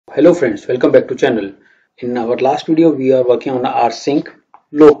Hello friends, welcome back to channel. In our last video we are working on rsync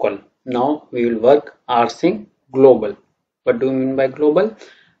local. Now we will work rsync global. What do you mean by global?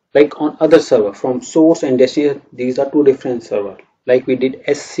 Like on other server from source and destination, these are two different server. Like we did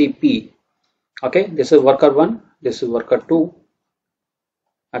SCP. Okay, this is worker 1, this is worker 2.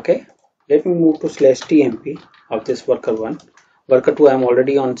 Okay, let me move to /tmp of this worker 1. Worker 2 I am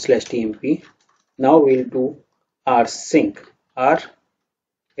already on /tmp. Now we'll do rsync. rsync.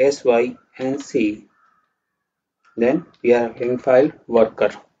 Then we are having file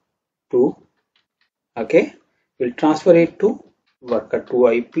worker 2. Okay, we'll transfer it to worker 2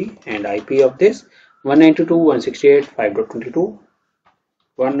 IP and IP of this 192.168.5.22,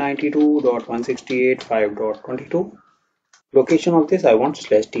 192.168.5.22. Location of this I want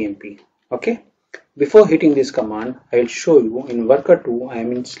 /tmp. Okay, before hitting this command I will show you in worker 2 I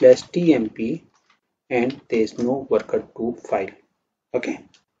am in /tmp and there is no worker 2 file. Okay,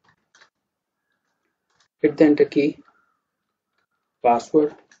 hit the enter key,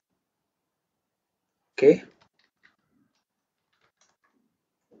 password. Okay,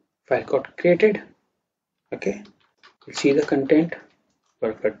 file got created. Okay, we'll see the content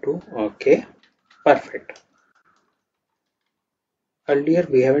worker 2. Okay, perfect. Earlier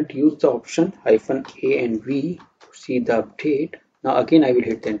we haven't used the option -a and v to see the update. Now again I will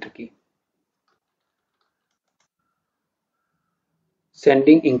hit the enter key.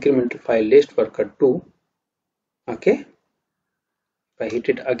 Sending incremental file list worker 2. Okay, if I hit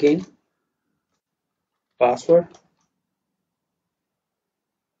it again, password.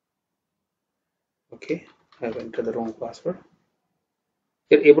 Okay, I have entered the wrong password.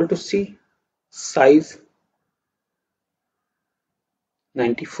 You're able to see size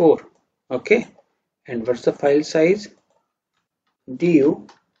 94. Okay, and what's the file size? Du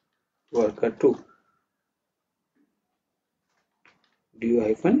worker 2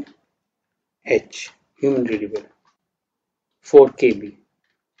 du-h human readable 4 KB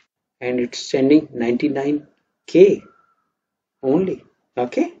and it's sending 99K only.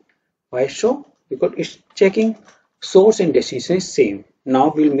 Okay, why so? Because it's checking source and destination is same.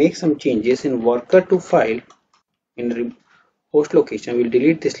 Now we'll make some changes in worker 2 file. In host location we'll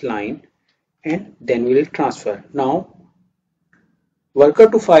delete this line and then we'll transfer. Now worker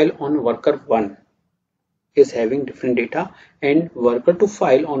 2 file on worker 1 is having different data and worker 2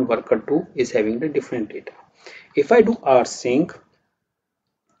 file on worker 2 is having the different data. If I do rsync,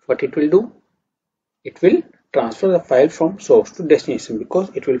 what it will do? It will transfer the file from source to destination because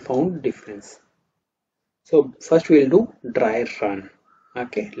it will found difference. So first we will do dry run.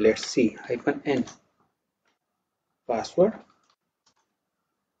 Okay, let's see -n password.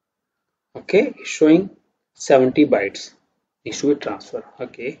 Okay, it's showing 70 bytes needs to be transferred.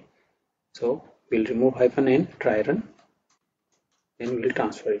 Okay, so we'll remove -n, try run, then we'll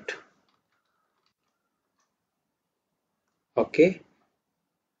transfer it. Okay,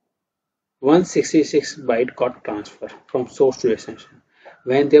 166 byte got transferred from source to destination.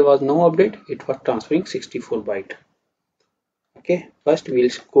 When there was no update, it was transferring 64 byte. Okay, first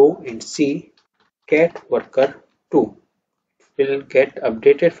we'll go and see cat worker 2 will get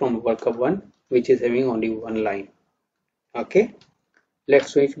updated from worker 1 which is having only one line. Okay, let's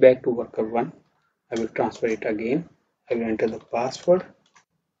switch back to worker 1. I will transfer it again. I will enter the password.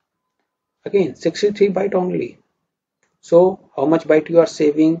 Again 63 byte only. So how much byte you are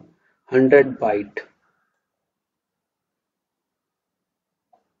saving? 100 byte.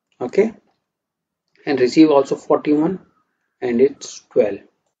 Okay, and receive also 41 and it's 12.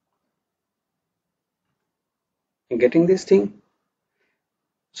 You getting this thing?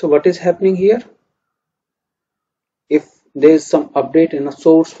 So what is happening here? If there is some update in a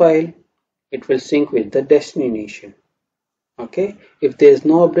source file, it will sync with the destination. Okay, if there is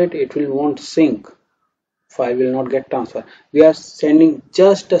no update, it will won't sync. File will not get transferred. We are sending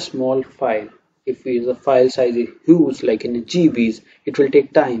just a small file. If the file size is huge, like in GBs, it will take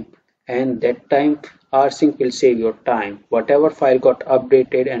time, and that time rsync will save your time. Whatever file got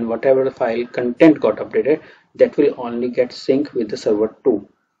updated and whatever the file content got updated, that will only get synced with the server 2.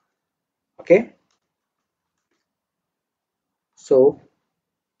 Okay, so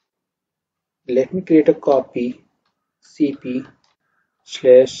let me create a copy cp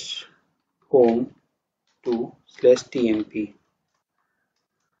 /home to /tmp.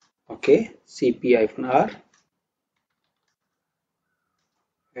 Okay, cp-r,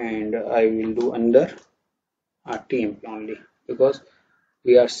 and I will do under tmp only because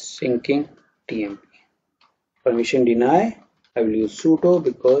we are syncing tmp. Permission deny. I will use sudo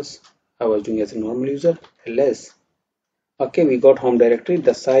because I was doing as a normal user. ls. Okay, we got home directory.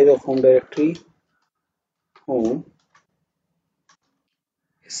 The size of home directory home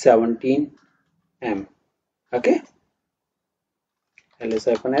 17M. Okay,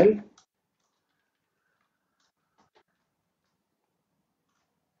 ls-l.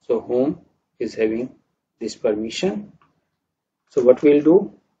 So home is having this permission. So what we'll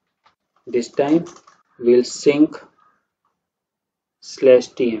do this time, we'll sync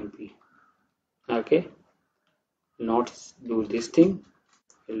 /tmp. Okay, not do this thing,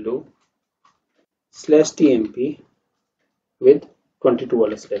 we'll do /tmp with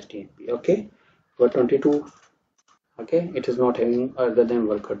 22/tmp. Okay, but 22, okay, it is not having other than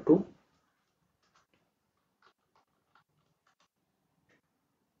worker 2.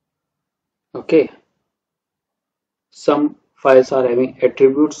 Okay, some files are having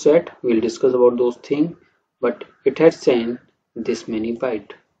attribute set, we'll discuss about those things, but it has sent this many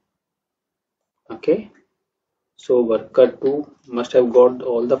byte. Okay, so worker 2 must have got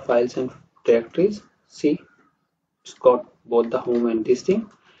all the files and directories. See, it's got both the home and this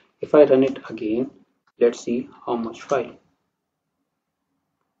thing. If I run it again, let's see how much file.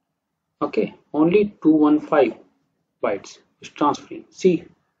 Okay, only 215 bytes is transferring. See,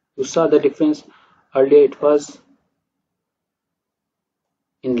 you saw the difference. Earlier it was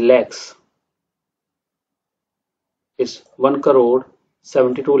in lakhs. It's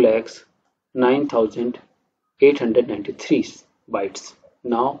 1,72,09,893 bytes.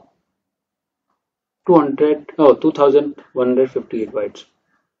 Now 2,158 bytes.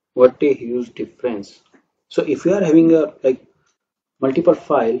 What a huge difference. So if you are having a like multiple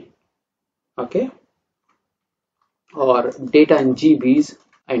file, okay, or data in GBs,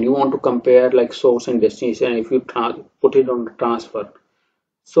 and you want to compare like source and destination, if you put it on the transfer,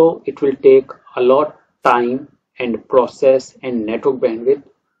 so it will take a lot time and process and network bandwidth.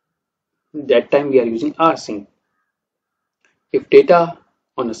 That time we are using rsync. If data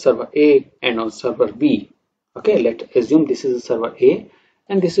on a server A and on server B, okay, let's assume this is a server A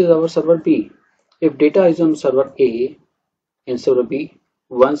and this is our server B. If data is on server A and server B,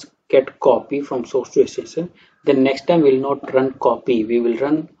 once get copy from source to destination, then next time we will not run copy, we will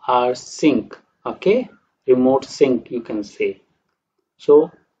run rsync. Okay, remote sync you can say.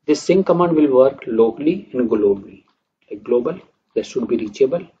 So this sync command will work locally and globally. Like global, that should be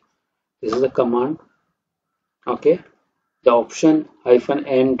reachable. This is a command. Okay, the option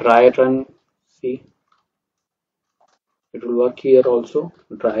 -n dry run. See, it will work here also.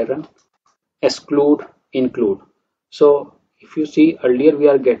 Dry run, exclude, include. So if you see earlier we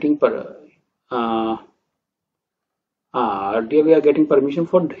are getting permission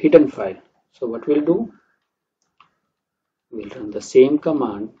for hidden file. So what we'll do? We'll run the same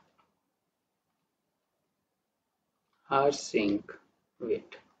command rsync.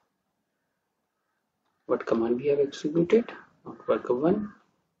 Wait, what command we have executed? Not worker 1.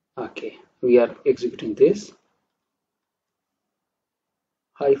 Okay, we are executing this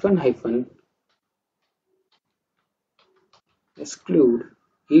 --, exclude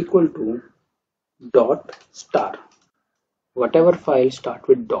equal to dot star. Whatever file start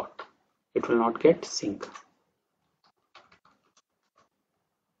with dot, it will not get sync.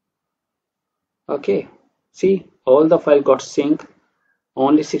 Okay, see, all the file got sync,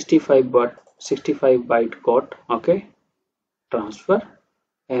 only 65 byte got, okay, transfer,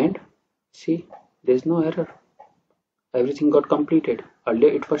 and see, there's no error. Everything got completed.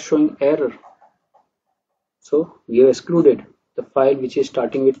 Earlier it was showing error. So we have excluded the file which is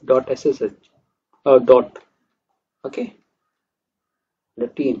starting with .ssh dot, okay, the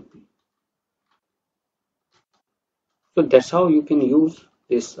tmp. So that's how you can use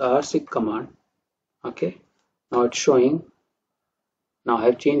this rsync command. Okay, now it's showing. Now I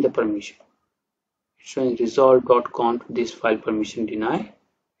have changed the permission. It's showing resolve.conf this file permission deny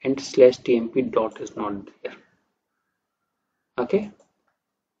and /tmp dot is not there. Okay,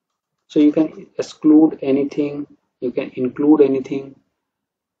 so you can exclude anything, you can include anything,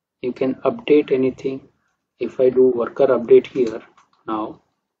 you can update anything. If I do worker update here now,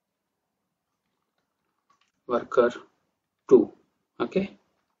 worker 2, okay,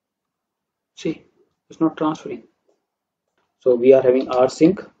 see, it's not transferring. So we are having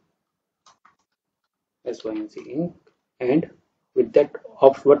rsync sync, and with that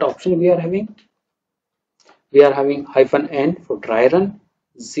what option we are having? We are having -n for dry run,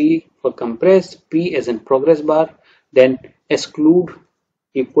 Z for compress, P as in progress bar, then exclude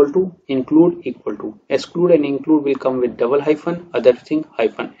equal to, include equal to. Exclude and include will come with double hyphen, other thing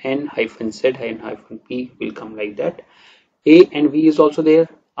 -n, -z and -p will come like that. A and V is also there,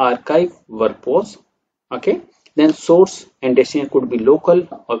 archive, verbose, okay. Then source and destination could be local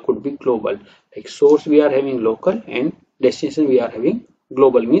or could be global. Like source we are having local and destination we are having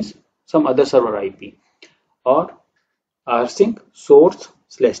global, means some other server IP. Or rsync source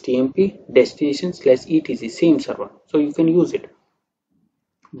 /tmp destination /etc, same server, so you can use it.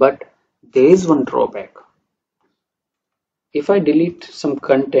 But there is one drawback. If I delete some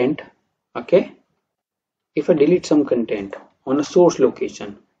content, okay, if I delete some content on a source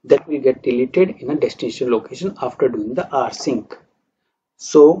location, that will get deleted in a destination location after doing the rsync.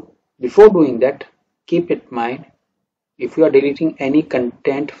 So before doing that, keep in mind, if you are deleting any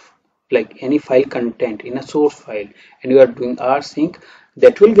content, like any file content in a source file, and you are doing rsync,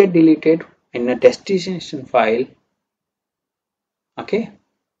 that will get deleted in a destination file. Okay,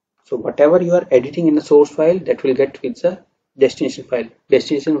 so whatever you are editing in the source file, that will get with the destination file.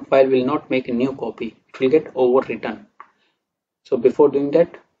 Destination file will not make a new copy, it will get overwritten. So before doing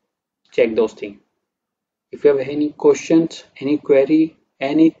that, check those things. If you have any questions, any query,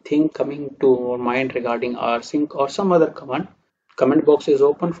 anything coming to your mind regarding rsync or some other command, comment box is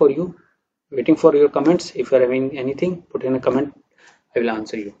open for you, waiting for your comments. If you are having anything, put in a comment, I will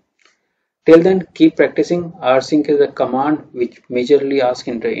answer you. Till then, keep practicing. rsync is a command which majorly asked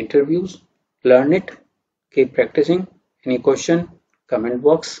in the interviews. Learn it, keep practicing. Any question, comment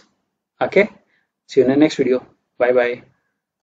box. Okay, see you in the next video. Bye bye.